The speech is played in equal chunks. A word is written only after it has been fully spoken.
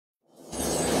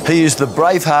He is the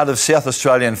braveheart of South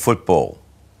Australian football.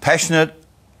 Passionate,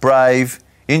 brave,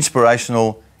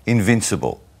 inspirational,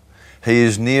 invincible. He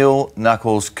is Neil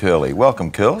Knuckles Kerley.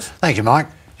 Welcome, Curls. Thank you, Mike.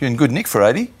 You're in good nick for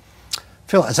 80.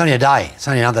 Phil, it's only a day. It's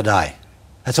only another day.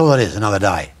 That's all it is, another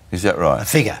day. Is that right? A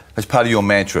figure. That's part of your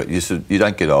mantra. You said you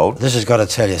don't get old. This has got to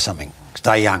tell you something.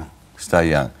 Stay young. Stay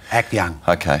young. Act young.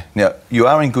 Okay. Now, you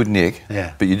are in good nick,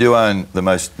 Yeah. but you do own the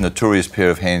most notorious pair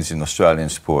of hands in Australian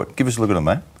sport. Give us a look at them,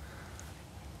 mate.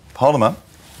 Hold them up.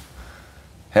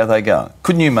 How they going?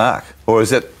 Couldn't you mark? Or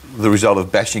is that the result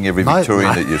of bashing every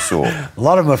Victorian that you saw? A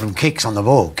lot of them were from kicks on the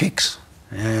ball, kicks.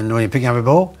 And when you're picking up a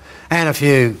ball, and a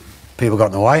few people got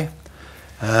in the way.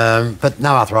 But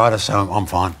no arthritis, so I'm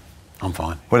fine. I'm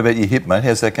fine. What about your hip, mate?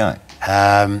 How's that going?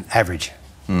 Average.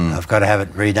 I've got to have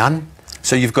it redone.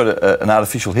 So you've got an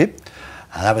artificial hip?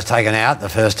 That was taken out the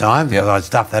first time because I'd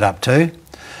stuffed that up too.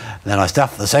 Then I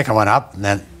stuffed the second one up, and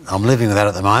then I'm living with that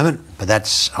at the moment, but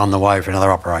that's on the way for another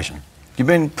operation. You've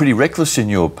been pretty reckless in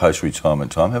your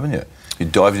post-retirement time, haven't you? You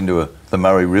dived into the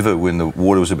Murray River when the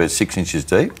water was about 6 inches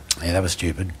deep. Yeah, that was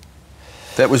stupid.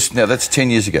 Now that's 10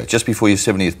 years ago, just before your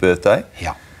 70th birthday.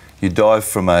 Yeah. You dived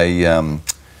from a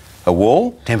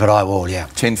wall. 10-foot high wall, yeah.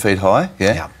 10 feet high,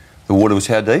 yeah. Yeah. The water was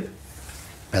how deep?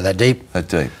 About that deep. That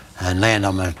deep. And land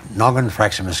on my noggin,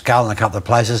 fractured my skull in a couple of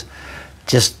places.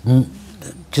 Just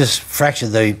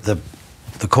fractured the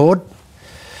cord.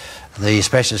 The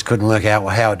specialist couldn't work out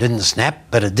how it didn't snap,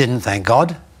 but it didn't, thank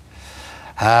God.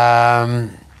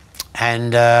 And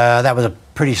that was a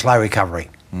pretty slow recovery.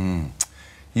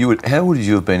 How would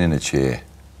you have been in a chair?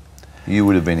 You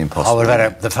would have been impossible. I would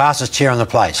have had the fastest chair in the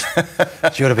place.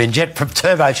 She would have been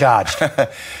turbocharged.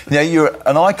 Now, you're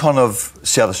an icon of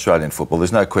South Australian football,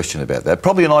 there's no question about that.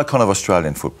 Probably an icon of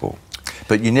Australian football.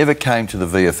 But you never came to the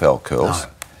VFL, Curls. No.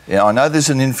 Yeah, I know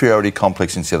there's an inferiority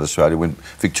complex in South Australia when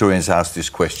Victorians ask this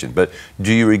question, but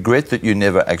do you regret that you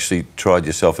never actually tried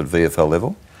yourself at VFL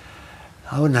level?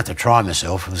 I wouldn't have to try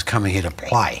myself. I was coming here to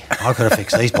play. I could have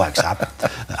fixed these blokes up.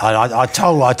 I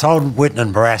told Witten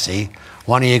and Barassi,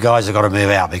 one of you guys have got to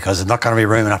move out because there's not going to be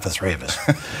room enough for three of us.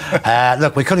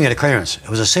 Look, we couldn't get a clearance. It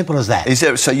was as simple as that.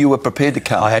 So you were prepared to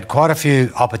come? I had quite a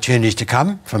few opportunities to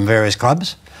come from various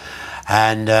clubs,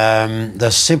 and the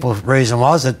simple reason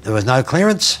was that there was no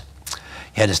clearance.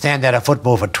 You had to stand out of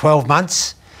football for 12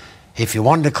 months if you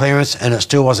wanted a clearance, and it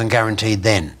still wasn't guaranteed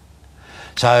then.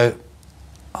 So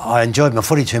I enjoyed my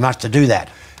footy too much to do that.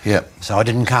 Yeah. So I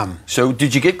didn't come. So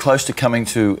did you get close to coming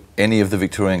to any of the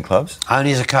Victorian clubs?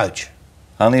 Only as a coach.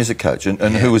 Only as a coach. And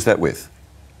who was that with?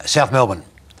 South Melbourne.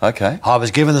 Okay. I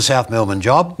was given the South Melbourne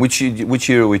job. Which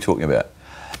year are we talking about?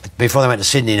 Before they went to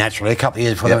Sydney, naturally. A couple of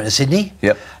years before they went to Sydney.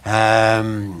 Yep.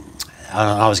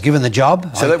 I was given the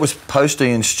job. So that was post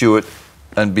Ian Stewart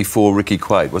and before Ricky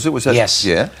Quaid, was it? Was that? Yes.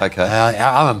 Yeah, okay.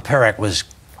 Owen Perrack was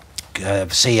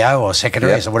CEO or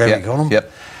secretary, or whatever you call them.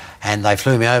 Yep. And they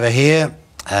flew me over here.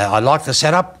 I liked the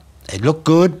setup. It looked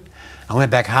good. I went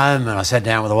back home and I sat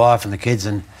down with the wife and the kids,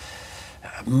 and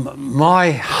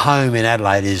my home in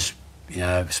Adelaide is,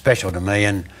 special to me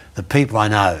and the people I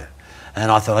know. And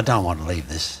I thought, I don't want to leave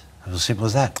this. It was as simple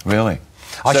as that. Really?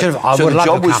 I would have So the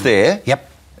job was there? Yep.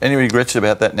 Any regrets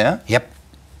about that now? Yep.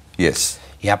 Yes.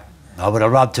 Yep. I would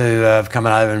have loved to have come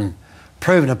over and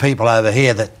proven to people over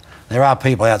here that there are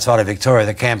people outside of Victoria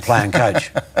that can play and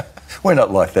coach. We're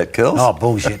not like that, Curls. Oh,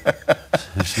 bullshit.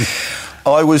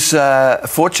 I was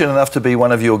fortunate enough to be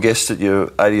one of your guests at your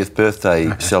 80th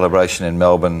birthday celebration in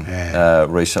Melbourne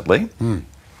recently.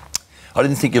 I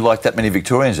didn't think you liked that many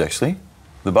Victorians, actually.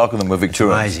 The bulk of them were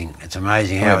Victorians. It's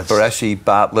amazing how it's... Barassi,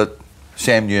 Bartlett,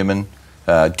 Sam Newman,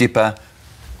 Dipper.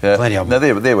 Plenty of them.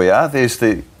 Now, there we are. And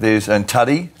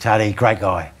Tuddy. Tuddy, great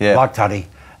guy. Yeah. Like Tuddy.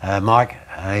 Mike,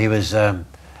 he was...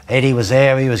 Eddie was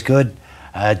there, he was good.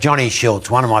 Johnny Schultz,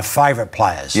 one of my favourite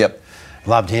players. Yep.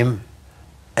 Loved him.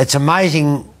 It's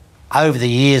amazing over the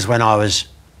years when I was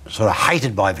sort of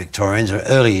hated by Victorians, or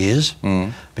early years,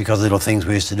 because of little things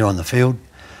we used to do on the field.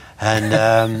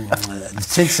 And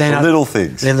since then... Little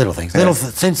things. They're little things. Yeah.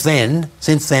 Since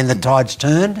then, the tide's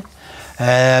turned.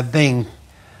 Being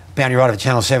boundary rider for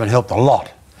Channel 7 helped a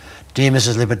lot. Dear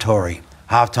Mrs. Libertori,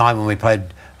 half-time when we played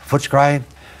Footscray,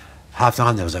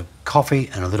 half-time there was a coffee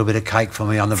and a little bit of cake for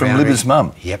me on the boundary. From Libba's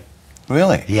mum? Yep.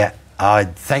 Really? Yeah. I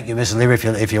thank you, Mrs.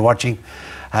 Libba, if you're watching.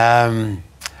 And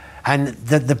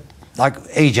like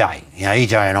EJ,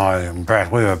 EJ and I and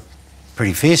Brad, we were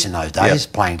pretty fierce in those days,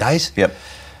 playing days. Yep.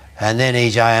 And then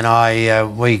EJ and I,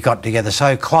 we got together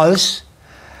so close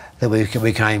that we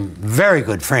became very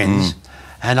good friends.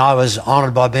 And I was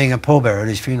honoured by being a pallbearer at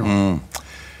his funeral.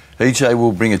 EJ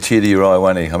will bring a tear to your eye,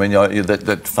 won't he? I mean,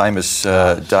 that famous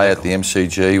day at the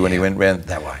MCG when he went round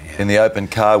that way, in the open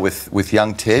car with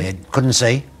young Ted. Couldn't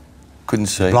see. Couldn't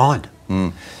see. Blind.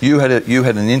 Mm. You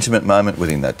had an intimate moment with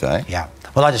him that day. Yeah.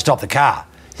 Well, I just stopped the car.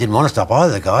 He didn't want to stop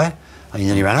either, the guy. He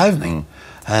nearly ran over me.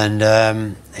 And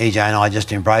EJ and I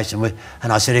just embraced him.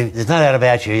 And I said, to him, there's no doubt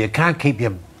about you. You can't keep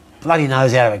your bloody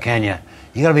nose out of it, can you?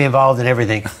 You've got to be involved in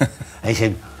everything. And he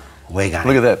said, we're going.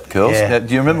 Look at that, Curls. Yeah. Now,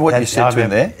 do you remember what you said to him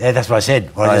there? Yeah, that's what I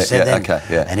said. What I just said then. Okay,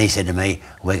 yeah. And he said to me,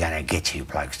 we're going to get you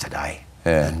blokes today.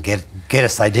 Yeah. And get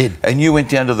us, they did. And you went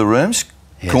down to the rooms?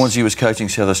 Yes. Cornsey was coaching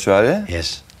South Australia?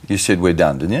 Yes. You said, we're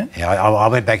done, didn't you? Yeah, I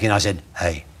went back in, I said,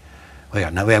 hey, we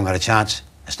haven't got a chance,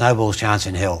 a snowball's chance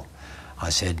in hell. I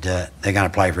said, they're going to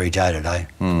play for EJ today,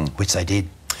 which they did.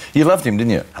 You loved him,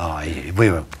 didn't you?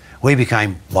 Oh, we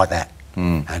became like that.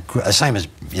 The same as,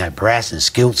 Brass and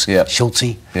Skilts,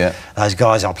 Schultze, those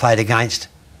guys I played against.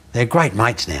 They're great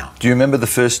mates now. Do you remember the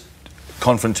first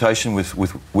confrontation with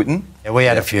Whitten? Yeah, we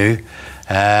had a few.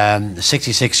 The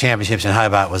 66 championships in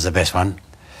Hobart was the best one.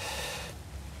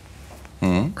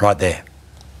 Right there.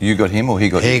 You got him or he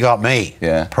got you? He got me.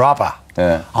 Yeah. Proper.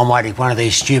 Yeah. I'm waiting for one of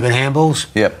these stupid handballs.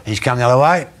 Yep. He's come the other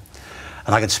way,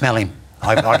 and I could smell him.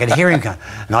 I could hear him come.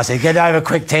 And I said, get over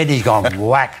quick, Ted. He's gone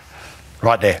whack.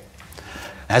 Right there.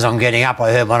 As I'm getting up,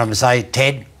 I heard one of them say,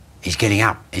 Ted, he's getting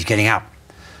up. He's getting up.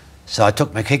 So I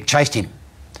took my kick, chased him.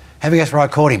 Have a guess where I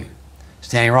caught him?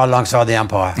 Standing right alongside the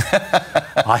umpire.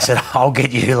 I said, I'll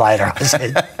get you later, I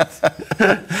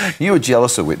said. You were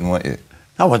jealous of Whitten, weren't you?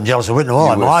 I wasn't jealous of Whitten at all.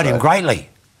 I admired him greatly.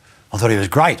 I thought he was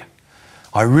great.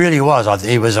 I really was.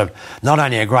 He was not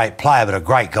only a great player, but a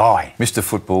great guy. Mr.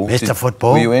 Football. Mr.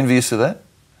 Football. Were you envious of that?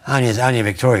 Only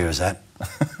Victoria was that.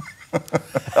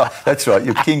 Oh, that's right.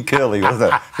 You're King Kerley,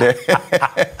 wasn't it? Yeah.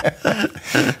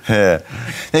 Yeah.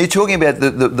 Now, you're talking about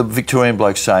the Victorian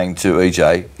bloke saying to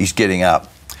EJ, he's getting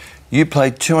up. You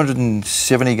played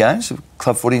 270 games of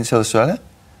club footy in South Australia?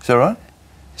 Is that right?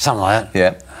 Something like that.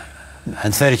 Yeah.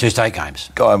 And 32 state games.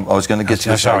 I was going to get to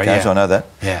the state games, I know that.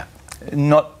 Yeah.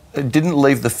 Didn't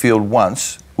leave the field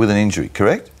once with an injury,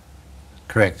 correct?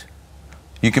 Correct.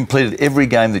 You completed every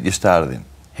game that you started in?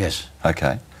 Yes.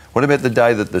 Okay. What about the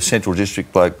day that the Central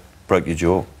District bloke broke your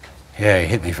jaw? Yeah, he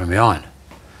hit me from behind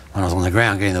when I was on the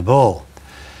ground getting the ball.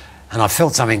 And I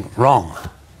felt something wrong.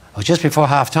 It was just before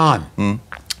half time. And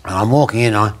I'm walking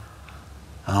in and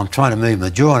I'm trying to move my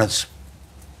jaw and it's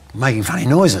making funny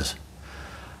noises.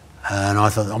 And I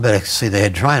thought, I better see the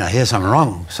head trainer, here's something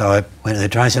wrong. So I went to the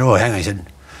trainer and said, oh, hang on. He said,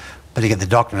 better get the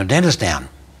doctor and the dentist down.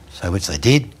 So which they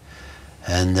did.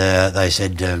 And they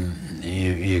said,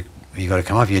 you got to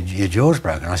come off, your jaw's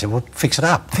broken. I said, well, fix it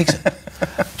up, fix it.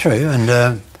 True. And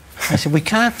they said, we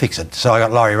can't fix it. So I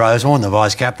got Laurie Rosewarne, the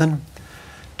vice captain,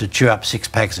 to chew up 6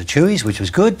 packs of chewies, which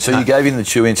was good. So you gave him the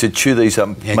chewy and said, chew these up,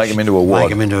 make them into a wad. Make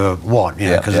them into a wad,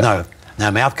 because there's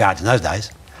no mouth guards in those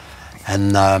days.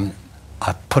 And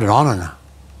I put it on and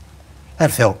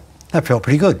that felt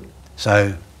pretty good.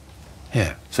 So,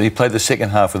 yeah. So you played the second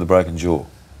half with a broken jaw?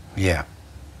 Yeah.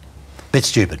 Bit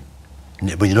stupid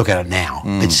when you look at it now.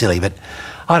 Bit silly, but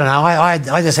I don't know.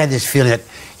 I just had this feeling that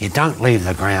you don't leave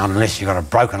the ground unless you've got a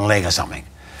broken leg or something.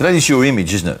 But that is your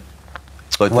image, isn't it?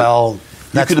 Like well,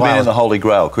 you could have been in the Holy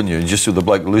Grail, couldn't you? And just so the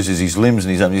bloke loses his limbs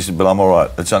and you said, but I'm all right.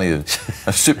 It's only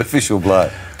a superficial blow.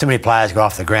 Too many players go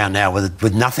off the ground now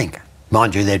with nothing.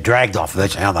 Mind you, they're dragged off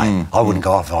virtually, aren't they? I wouldn't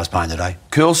go off if I was playing today.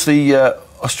 Curls, the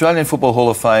Australian Football Hall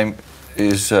of Fame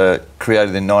is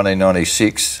created in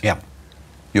 1996. Yeah.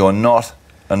 You're not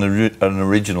an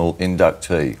original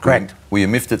inductee. Correct. Were you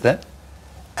miffed at that?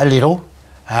 A little.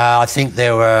 I think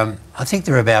there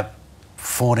were about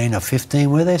 14 or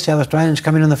 15, were there, South Australians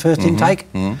coming in the first intake.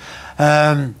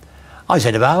 I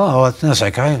said to Barber, oh, that's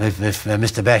okay. If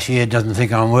Mr. Bashir doesn't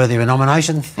think I'm worthy of a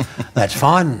nomination, that's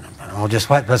fine. I'll just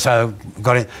wait. So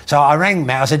I rang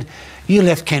Matt. I said, you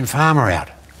left Ken Farmer out.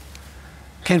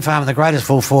 Ken Farmer, the greatest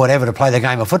full forward ever to play the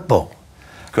game of football.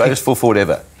 Greatest full forward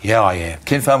ever? Yeah, yeah.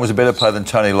 Ken Farmer was a better player than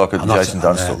Tony Lockett and Jason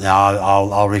Dunstall. No,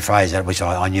 I'll rephrase that, which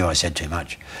I knew I said too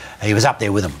much. He was up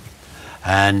there with them.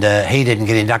 And he didn't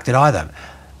get inducted either.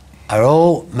 Are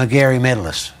all Magarey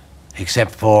medalists,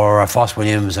 except for Foss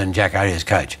Williams and Jack Odie as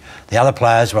coach. The other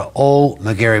players were all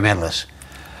Magarey medalists.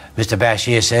 Mr.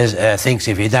 Bashir says, thinks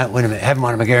if you haven't won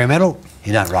a Magarey medal,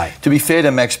 you don't rate. To be fair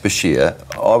to Max Bashir,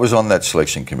 I was on that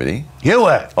selection committee. You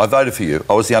were? I voted for you.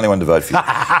 I was the only one to vote for you.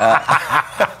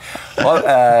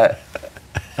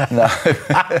 No.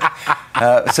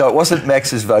 So it wasn't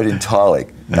Max's vote entirely,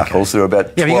 Knuckles. Okay. There were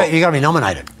about 12. Yeah, but you got to be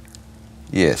nominated.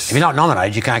 Yes. If you're not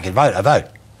nominated, you can't get a vote.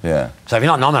 Yeah. So if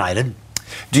you're not nominated...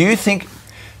 Do you think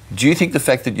the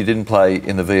fact that you didn't play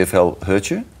in the VFL hurt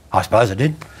you? I suppose it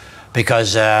did,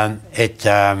 because it's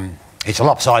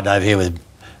lopsided over here with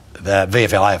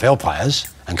VFL, AFL players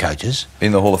and coaches.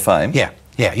 In the Hall of Fame? Yeah,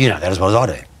 you know that as well as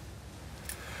I do.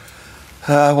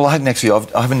 Well, I hadn't actually.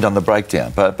 I haven't done the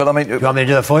breakdown, but I mean, Do you want me to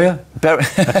do it for you?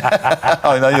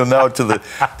 I know you'll know it to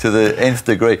the nth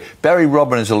degree. Barry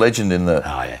Robin is a legend in the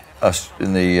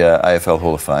AFL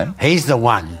Hall of Fame. He's the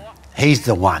one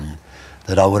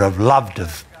that I would have loved to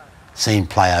have seen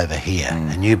play over here,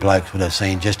 and you blokes would have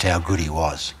seen just how good he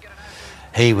was.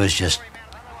 He was just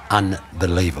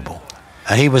unbelievable.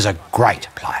 And he was a great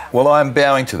player. Well, I'm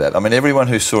bowing to that. I mean, everyone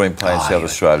who saw him play in South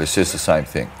Australia says the same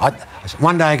thing.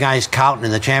 One day against Carlton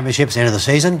in the championships, end of the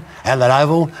season, Adelaide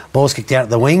Oval, ball's kicked out at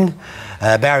the wing.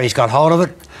 Barry's got hold of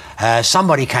it.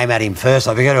 Somebody came at him first,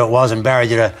 I forget who it was, and Barry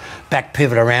did a back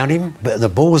pivot around him, but the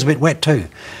ball was a bit wet too.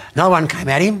 Another one came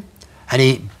at him, and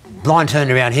he line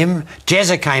turned around him.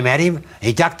 Jezza came at him,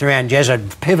 he ducked around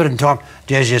Jezza, pivoted on top.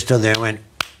 Jezza just stood there and went...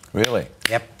 Really?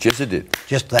 Yep. Jezza did?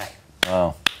 Just that.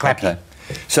 Wow. Clapped him.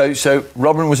 So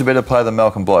Robin was a better player than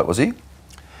Malcolm Blight, was he?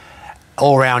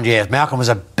 All round, yes. Malcolm was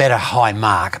a better high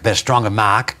mark, a better stronger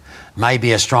mark,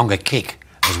 maybe a stronger kick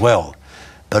as well.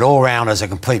 But all round as a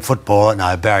complete footballer,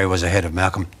 no, Barry was ahead of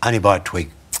Malcolm, only by a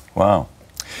twig. Wow.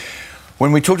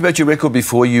 When we talked about your record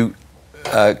before, you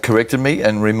corrected me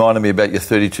and reminded me about your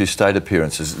 32 state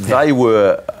appearances. Yeah. They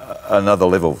were another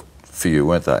level for you,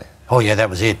 weren't they? Oh yeah, that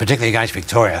was it, particularly against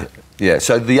Victoria. Yeah,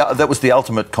 so that was the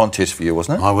ultimate contest for you,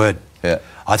 wasn't it? My word. Yeah.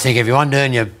 I think if you want to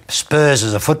earn your spurs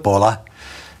as a footballer,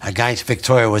 against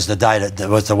Victoria was the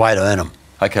way to earn them.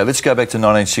 Okay, let's go back to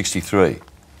 1963.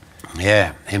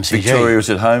 Yeah, MCG. Victoria was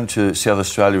at home to South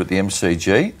Australia at the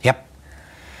MCG. Yep.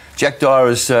 Jack Dyer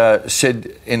has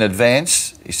said in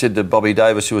advance, he said to Bobby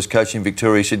Davis, who was coaching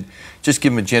Victoria, he said, just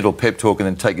give him a gentle pep talk and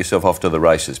then take yourself off to the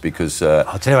races because...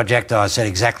 I'll tell you what Jack Dyer said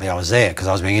exactly. I was there because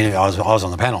I was being interviewed. I was on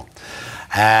the panel.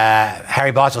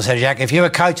 Harry Beitzel said to Jack, if you were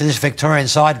coach of this Victorian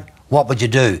side, what would you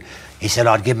do? He said,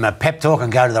 I'd give him a pep talk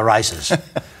and go to the races.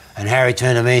 And Harry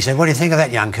turned to me and said, what do you think of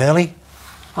that, young Kerley?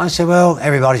 I said, well,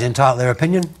 everybody's entitled to their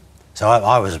opinion. So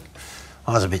I was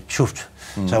a bit chuffed.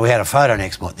 So we had a photo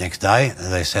next day,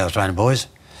 the South Australian boys,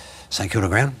 St Kilda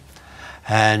ground.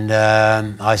 And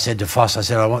I said to Foss, I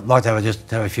said, I'd like to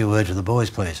have a few words with the boys,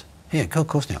 please. Yeah, of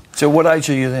course now. So what age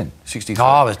are you then? 63? Oh,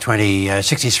 I was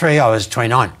 63, I was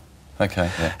 29. Okay,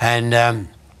 yeah. And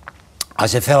I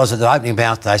said, fellas, at the opening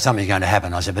bounce today, something's going to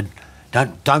happen. I said, but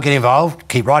don't get involved,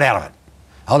 keep right out of it.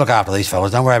 I'll look after these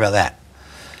fellas, don't worry about that.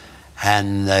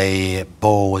 And the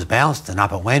ball was bounced and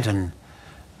up it went, and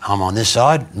I'm on this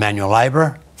side, manual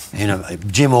labourer, in a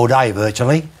gym all day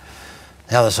virtually.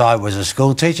 The other side was a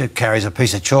school teacher, carries a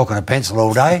piece of chalk and a pencil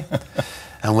all day.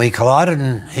 And we collided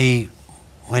and he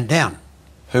went down.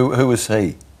 Who was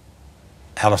he?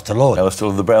 Alistair Lord. Alistair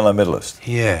Lord, the Brownlow medalist.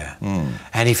 Yeah.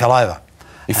 And he fell over.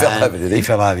 He fell over, did he? He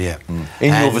fell over, yeah.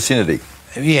 In your vicinity?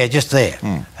 Yeah, just there.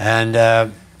 And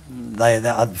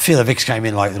a few of the Vics came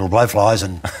in like little blowflies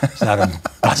and started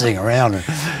buzzing around.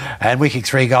 And we kicked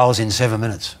 3 goals in 7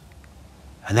 minutes.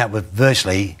 And that was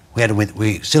virtually,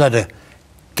 we still had to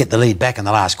get the lead back in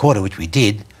the last quarter, which we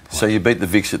did. So you beat the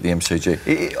Vics at the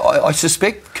MCG. I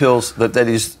suspect, Curls, that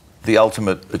is the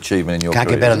ultimate achievement in your career. Can't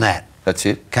get better than that. That's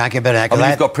it? Can't get better than that. I mean,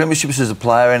 you've got premierships as a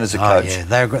player and as a coach. Yeah,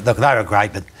 they were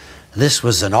great, but this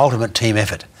was an ultimate team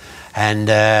effort. And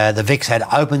the Vics had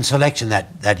open selection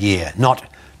that year, not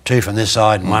 2 from this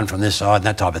side and 1 from this side and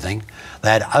that type of thing.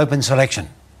 They had open selection.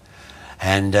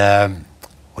 And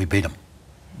we beat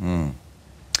them.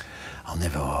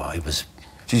 It was...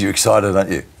 Geez, you're excited, aren't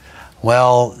you?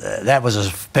 Well, that was a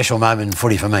special moment in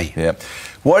footy for me. Yeah.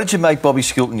 Why did you make Bobby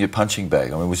Skilton your punching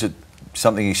bag? I mean, was it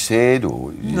something he said,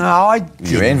 or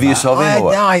you're envious of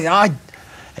him?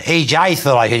 EJ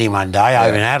thought I hit him one day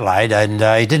over in Adelaide, and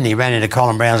he didn't. He ran into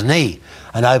Colin Brown's knee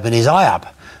and opened his eye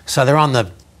up. So they're on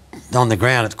the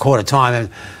ground at quarter time, and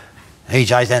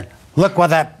EJ said, "Look what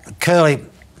that Kerley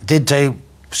did to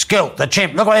Skilt, the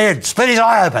chimp. Look what he did, split his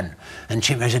eye open." And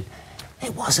Chimp said,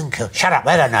 "It wasn't Kerley." "Shut up,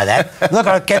 they don't know that. Look,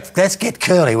 let's get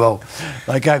Kerley." Well,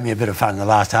 they gave me a bit of fun in the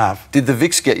last half. Did the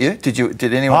Vics get you?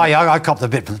 Did anyone? Oh yeah, I copped a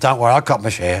bit. Don't worry, I copped my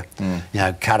share. You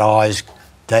know, cut eyes.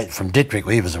 From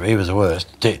Dittrich, he was the worst.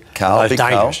 Carl, most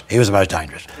dangerous. He was the most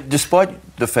dangerous.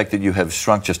 Despite the fact that you have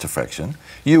shrunk just a fraction,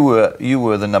 you were the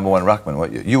 #1 ruckman,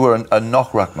 weren't you? You were a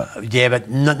knock ruckman. Yeah, but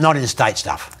not in state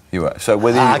stuff. You were. So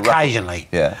whether occasionally,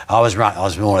 I was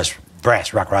more or less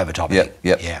brass ruck rover type.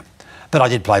 Yeah. But I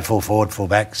did play full forward, full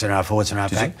back, centre half forward, centre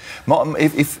half back.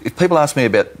 If people ask me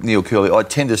about Neil Kerley, I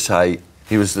tend to say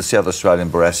he was the South Australian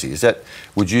Barassi.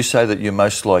 Would you say that you're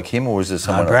most like him, or is there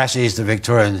someone? Barassi is the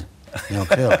Victorian You're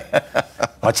Kerley.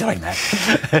 I tell him that.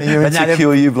 You're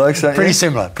insecure, you blokes, aren't you? Pretty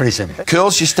similar, pretty similar.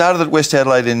 Curls, you started at West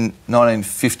Adelaide in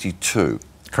 1952.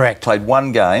 Correct. Played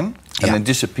one game and then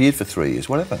disappeared for 3 years.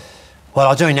 What happened? Well, I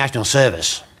was doing national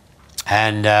service,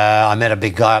 and I met a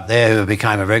big guy up there who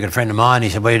became a very good friend of mine. He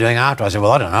said, "What are you doing after?" I said,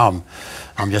 "Well, I don't know.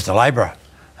 I'm just a labourer,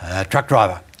 truck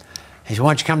driver." He said,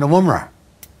 "Why don't you come to Woomera?"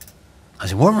 I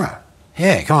said, "Woomera?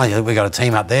 Yeah, come on. We've got a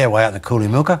team up there, way out in the Kerley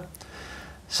Milker."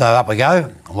 So up we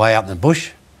go, way up in the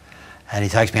bush, and he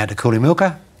takes me out to Kerley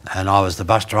Milker, and I was the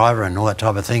bus driver and all that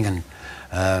type of thing, and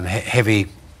heavy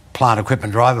plant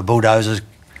equipment driver, bulldozers,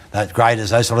 graders,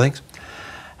 those sort of things.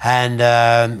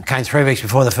 And came 3 weeks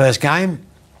before the first game.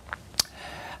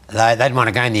 They'd won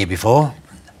a game the year before,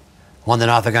 wanted to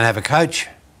know if they're going to have a coach,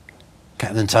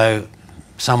 and so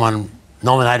someone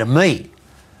nominated me.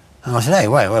 And I said, "Hey,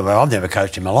 wait, I've never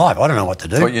coached in my life. I don't know what to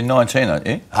do." Well, you're 19, aren't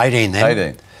you? 18 then.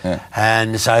 18, yeah.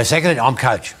 And so seconded, I'm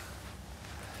coach.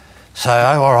 So,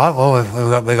 all right,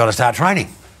 well, we've got to start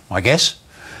training, I guess.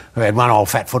 We had one old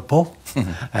fat football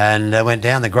and went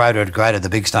down. The grader had graded the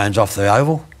big stones off the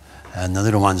oval and the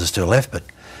little ones are still left, but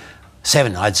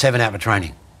I had 7 out for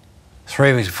training.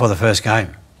 3 weeks before the first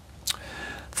game.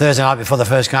 Thursday night before the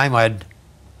first game, I had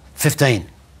 15.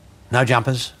 No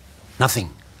jumpers, nothing.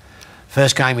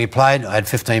 First game we played, I had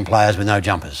 15 players with no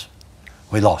jumpers.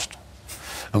 We lost.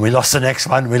 And we lost the next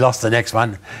one,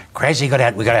 Krasy got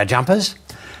out, we got our jumpers,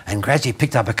 and Krasy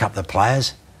picked up a couple of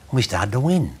players, and we started to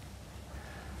win.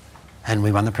 And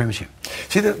we won the premiership.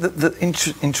 See, the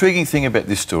intriguing thing about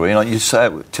this story, and you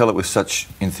tell it with such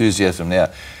enthusiasm now,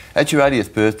 at your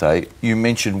 80th birthday, you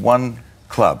mentioned one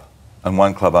club, and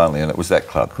one club only, and it was that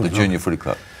club, the Junior Footy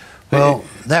Club. Well,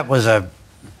 that was a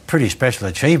pretty special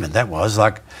achievement, that was.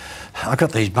 Like, I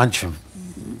got these bunch of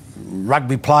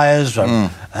rugby players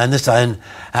and this,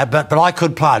 but I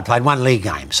could play. I played one league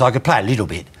game, so I could play a little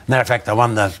bit. Matter of fact, I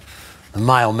won the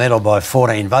male medal by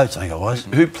 14 votes, I think it was.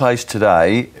 Who plays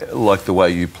today like the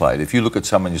way you played? If you look at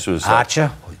someone, you sort of say...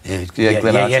 Archer.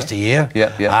 Glenn Archer. Yesteryear.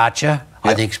 Yep. Archer,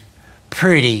 I think,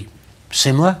 pretty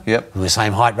similar. Yep. We're the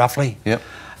same height, roughly. Yep.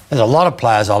 There's a lot of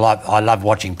players I love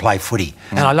watching play footy.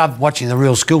 And I love watching the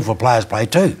real skillful players play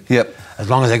too. Yep. As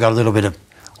long as they've got a little bit of...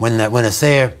 When it's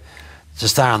there to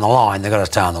stay on the line, they've got to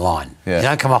stay on the line. Yeah. You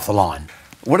don't come off the line.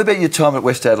 What about your time at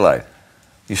West Adelaide?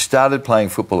 You started playing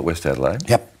football at West Adelaide.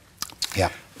 Yep.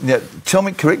 Now,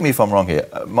 correct me if I'm wrong here.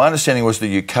 My understanding was that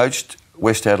you coached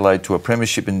West Adelaide to a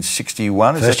premiership in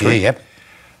 61, is that correct? First year, yep.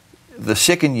 The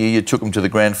second year you took them to the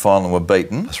grand final and were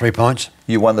beaten. 3 points.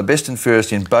 You won the best and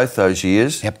fairest in both those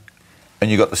years. Yep. And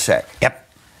you got the sack.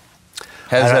 Yep.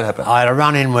 How does that happen? I had a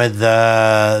run-in with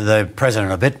the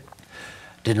president a bit.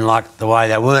 Didn't like the way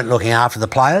they weren't looking after the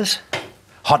players.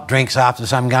 Hot drinks after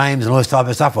some games and all this type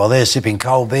of stuff. While they're sipping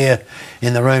cold beer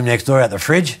in the room next door out the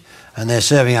fridge, and they're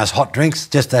serving us hot drinks.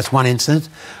 That's one instance.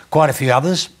 Quite a few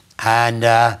others. And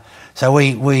so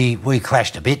we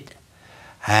clashed a bit.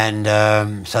 And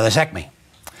so they sacked me.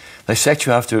 They sacked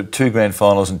you after 2 grand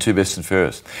finals and 2 best and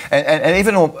fairest. And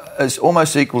even as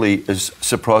almost equally as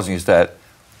surprising as that,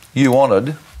 you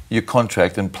honoured your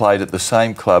contract and played at the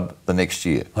same club the next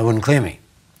year. They wouldn't clear me.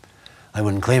 There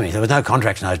was no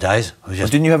contracts in those days. It was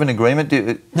just... Didn't you have an agreement?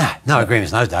 No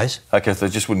agreements in those days. Okay, so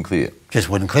they just wouldn't clear you. Just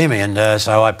wouldn't clear me. And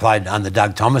so I played under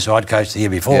Doug Thomas, who I'd coached the year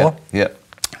before. Yeah.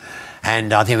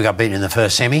 And I think we got beaten in the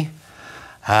first semi.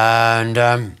 And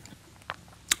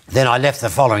then I left the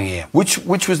following year. Which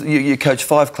was... You coached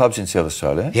 5 clubs in South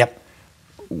Australia? Yep.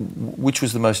 Which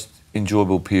was the most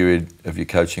enjoyable period of your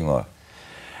coaching life?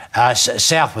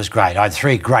 South was great. I had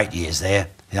 3 great years there.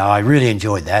 I really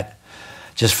enjoyed that.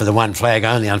 Just for the one flag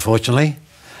only, unfortunately.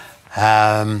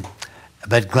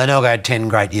 But Glenelg, I had 10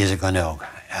 great years at Glenelg.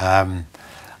 I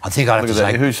think I'd have to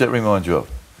say... Who's that remind you of?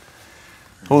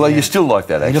 Although you still like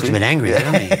that, actually. He looks a bit angry,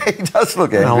 doesn't he? He does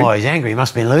look angry. I don't know why he's angry. He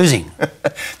must have been losing.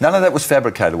 None of that was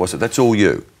fabricated, was it? That's all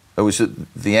you?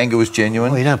 The anger was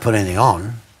genuine? Well, you don't put anything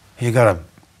on. You got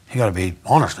to be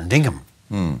honest and dinkum.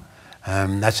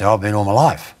 That's how I've been all my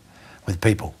life with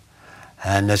people.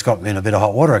 And it's got me in a bit of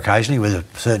hot water occasionally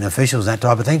with certain officials and that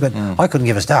type of thing, but I couldn't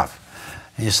give a stuff.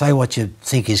 You say what you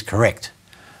think is correct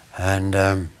and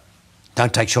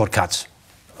don't take shortcuts.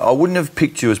 I wouldn't have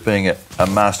picked you as being a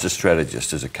master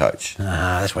strategist as a coach.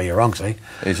 That's where you're wrong, see.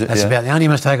 Is it? That's about the only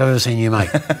mistake I've ever seen you make.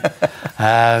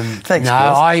 Thanks, no,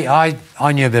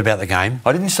 I knew a bit about the game.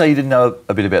 I didn't say you didn't know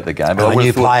a bit about the game, but I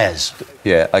knew players.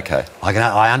 Yeah, okay.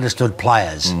 I understood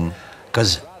players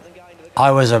because I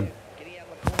was a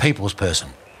people's person.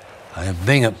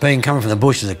 Being coming from the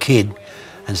bush as a kid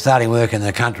and starting work in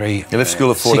the country. You left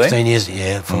school at 14? 16 years,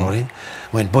 yeah, 14.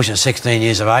 Went bush at 16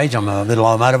 years of age on a little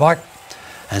old motorbike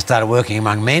and started working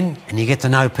among men, and you get to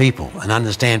know people and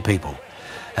understand people.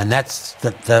 And that's,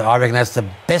 I reckon that's the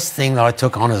best thing that I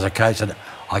took on as a coach, that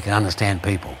I can understand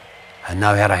people and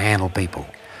know how to handle people.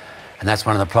 And that's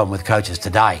one of the problems with coaches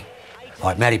today.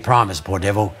 Like Matty Primus, poor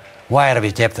devil, way out of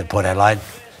his depth at Port Adelaide,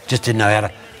 just didn't know how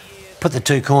to put the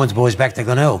 2 Corns boys back to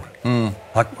Glenelg.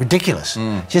 Like, ridiculous.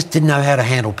 Just didn't know how to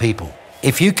handle people.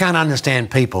 If you can't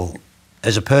understand people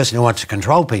as a person who wants to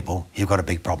control people, you've got a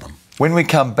big problem. When we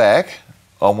come back,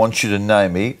 I want you to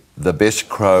name me the best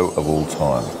Crow of all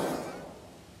time.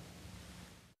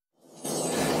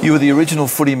 You were the original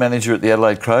footy manager at the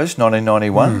Adelaide Crows,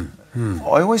 1991.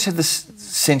 I always had this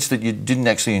sense that you didn't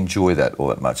actually enjoy that all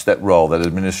that much, that role, that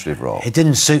administrative role. It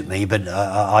didn't suit me, but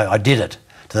I did it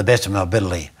to the best of my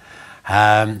ability.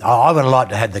 I would have liked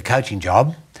to have the coaching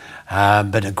job,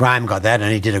 but Graham got that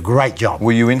and he did a great job.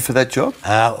 Were you in for that job?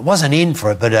 Wasn't in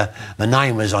for it, but my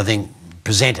name was, I think,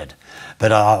 presented.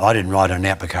 But I didn't write an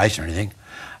application or anything.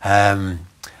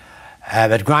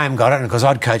 But Graham got it, and because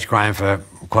I'd coached Graham for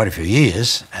quite a few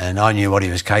years, and I knew what he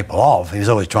was capable of. He was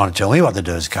always trying to tell me what to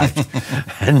do as coach.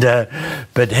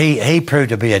 But he proved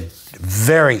to be a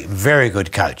very, very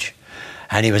good coach.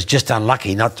 And he was just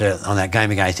unlucky not to, on that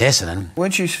game against Essendon.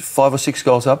 Weren't you 5 or 6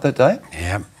 goals up that day?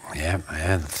 Yeah,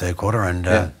 the third quarter. And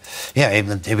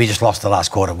we just lost the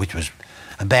last quarter, which was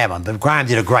a bad one. But Graham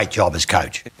did a great job as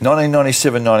coach.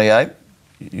 1997-98,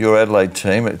 your Adelaide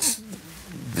team, it's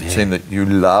the team that you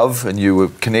love and you were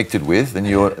connected with, and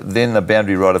you're then the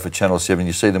boundary rider for Channel 7.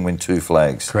 You see them win 2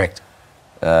 flags. Correct.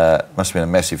 Must have been a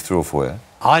massive thrill for you.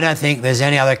 I don't think there's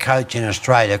any other coach in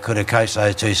Australia could have coached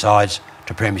those 2 sides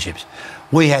to premierships.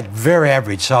 We had very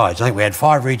average sides. I think we had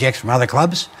 5 rejects from other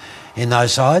clubs in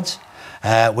those sides.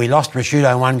 We lost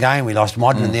Prosciutto in one game, we lost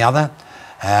Modern in the other.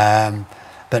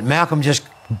 But Malcolm just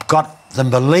got them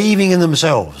believing in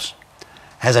themselves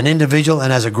as an individual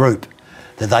and as a group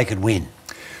that they could win.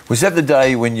 Was that the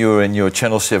day when you were in your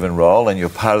Channel 7 role and you're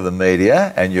part of the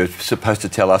media and you're supposed to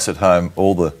tell us at home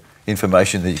all the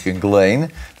information that you can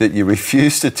glean, that you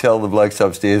refused to tell the blokes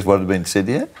upstairs what had been said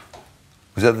to you?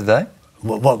 Was that the day?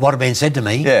 What had been said to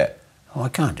me? Yeah. Oh, I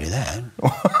can't do that.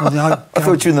 I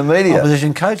thought you were in the media.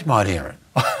 Opposition coach might hear it.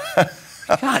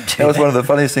 Can't do that was one of the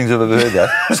funniest things I've ever heard.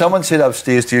 That. Someone said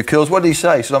upstairs to you, Curls, what did he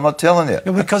say? He said, I'm not telling you.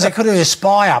 Yeah, because they could have a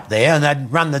spy up there and they'd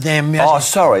run the damn... Oh,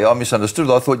 sorry, I misunderstood.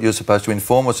 I thought you were supposed to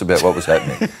inform us about what was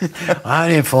happening. I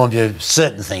only informed you of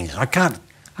certain things. I can't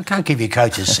give you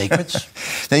coaches' secrets.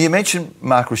 Now, you mentioned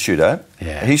Mark Prosciutto.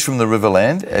 Yeah. He's from the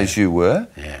Riverland, as you were.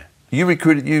 Yeah. You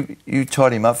recruited... You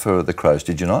tied him up for the Crows,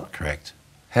 did you not? Correct.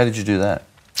 How did you do that?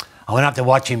 I went up to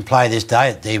watch him play this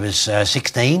day. He was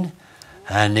 16.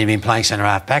 And he'd been playing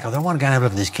centre-half back. I thought, I want to go and have a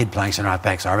look at this kid playing centre-half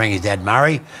back. So I rang his dad,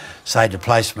 Murray, saved a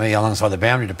place for me alongside the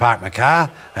boundary to park my car.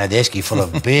 I had the esky full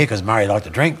of beer because Murray liked to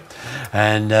drink.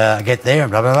 And I get there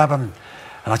and blah, blah, blah. And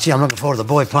I said, I'm looking forward to the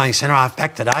boy playing centre-half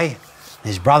back today.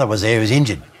 His brother was there, he was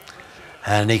injured.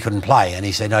 And he couldn't play. And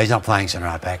he said, no, he's not playing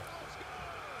centre-half back.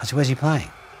 I said, where's he playing?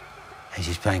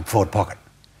 He's playing forward pocket.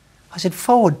 I said,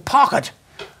 forward pocket?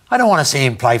 I don't want to see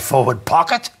him play forward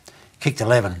pocket. Kicked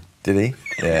 11. Did he?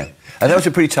 Yeah. And that was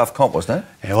a pretty tough comp, wasn't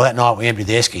it? Yeah, well, that night we emptied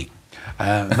the esky.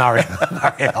 Murray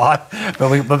and I, but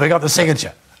we got the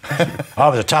signature. Oh,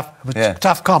 it was a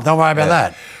tough comp, don't worry about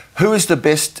that. Who is the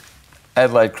best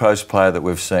Adelaide Crows player that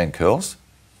we've seen, Curls?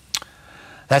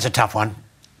 That's a tough one.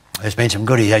 There's been some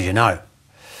goodies, as you know.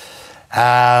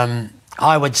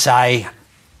 I would say...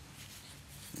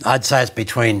 I'd say it's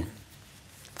between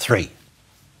 3.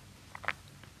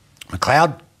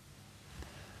 McLeod,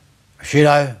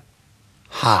 Prosciutto,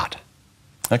 Hart.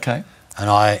 Okay. And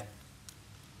I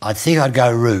think I'd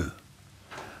go Roo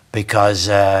because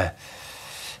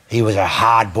he was a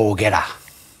hard ball getter,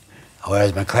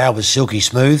 whereas McLeod was silky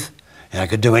smooth and I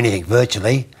could do anything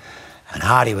virtually, and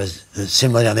Hardy was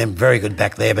similar to them, very good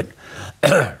back there. But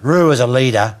Roo as a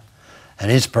leader,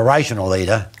 an inspirational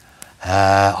leader,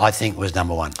 I think was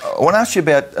number 1. I want to ask you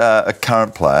about a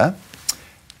current player.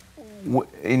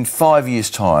 In 5 years'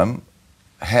 time,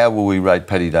 how will we rate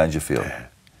Paddy Dangerfield?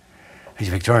 He's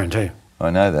Victorian too.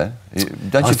 I know that.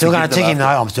 I'm still going to tick him though.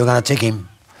 I'm still going to tick him.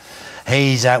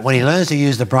 He's when he learns to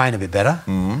use the brain a bit better,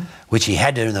 which he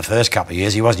had to in the first couple of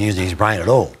years. He wasn't using his brain at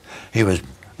all. He was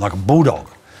like a bulldog,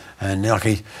 and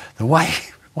like the way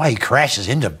he crashes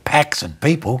into packs and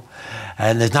people,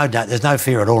 and there's no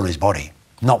fear at all in his body,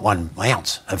 not 1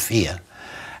 ounce of fear.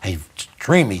 He's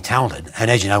extremely talented,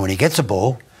 and as you know, when he gets a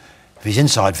ball, if he's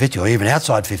inside 50 or even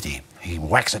outside 50, he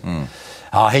whacks it.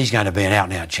 Oh, he's going to be an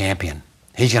out-and-out champion.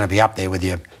 He's going to be up there with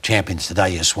your champions today,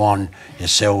 your Swan, your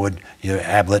Selwood, your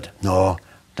Ablett. No,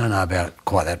 don't know about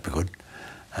quite that good.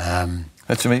 Who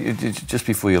That's, I mean, just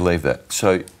before you leave that,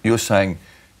 so you're saying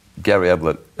Gary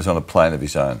Ablett is on a plane of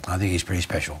his own? I think he's pretty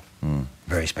special,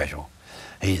 very special.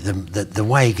 The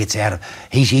way he gets out of...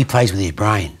 He plays with his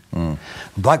brain. A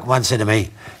bloke once said to me,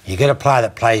 you get a player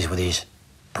that plays with his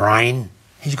brain,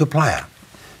 he's a good player.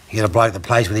 You get a bloke that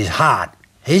plays with his heart,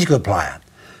 he's a good player.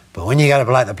 But when you get a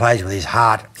bloke that plays with his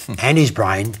heart and his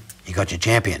brain, you got your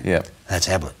champion. Yeah. That's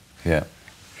Ablett. Yeah.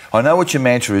 I know what your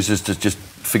mantra is to just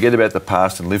forget about the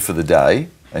past and live for the day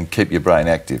and keep your brain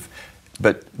active.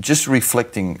 But just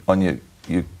reflecting on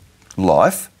your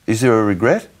life, is there a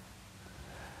regret?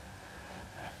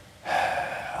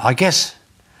 I guess,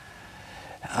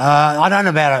 I don't know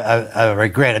about a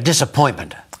regret, a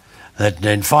disappointment that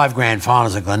in 5 grand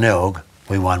finals at Glenelg,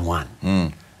 we won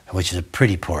 1, which is a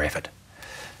pretty poor effort.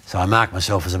 So I mark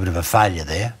myself as a bit of a failure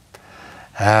there.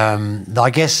 I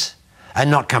guess, and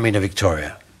not coming to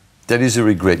Victoria. That is a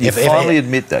regret. You finally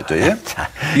admit that, do you?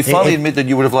 You finally admit that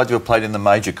you would have liked to have played in the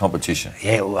major competition.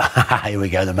 Yeah, well, here we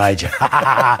go, the major.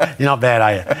 You're not bad,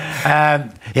 are you?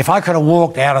 If I could have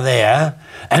walked out of there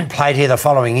and played here the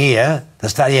following year,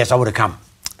 yes, I would have come.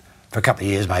 For a couple of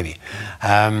years, maybe.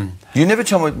 You never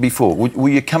told me before. Were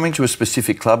you coming to a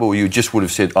specific club, or you just would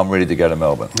have said, I'm ready to go to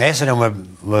Melbourne? Essendon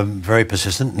were very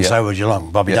persistent, and so were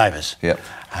Geelong, Bobby Davis. Yep.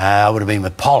 I would have been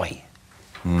with Polly.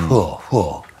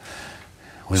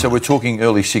 So we're talking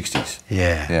early 60s?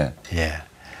 Yeah.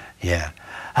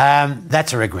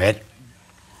 That's a regret.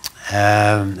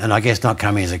 And I guess not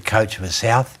coming as a coach with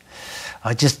South.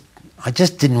 I just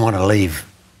didn't want to leave.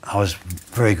 I was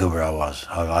very good where I was.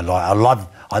 I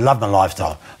loved my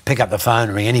lifestyle. Pick up the phone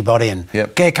and ring anybody and,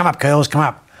 yeah, come up, Curls, come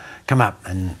up.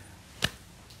 And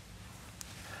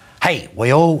hey,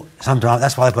 we all sometimes,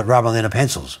 that's why they put rubber on the end of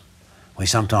pencils. We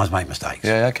sometimes make mistakes.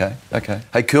 Yeah, okay.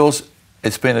 Hey, Curls,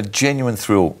 it's been a genuine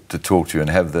thrill to talk to you and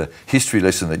have the history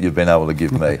lesson that you've been able to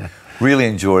give me. Really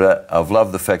enjoyed it. I've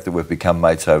loved the fact that we've become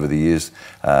mates over the years.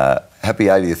 Happy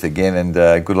 80th again, and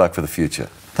good luck for the future.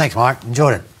 Thanks, Mike.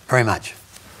 Enjoyed it very much.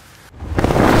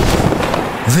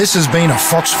 This has been a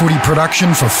Fox Footy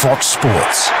production for Fox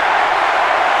Sports.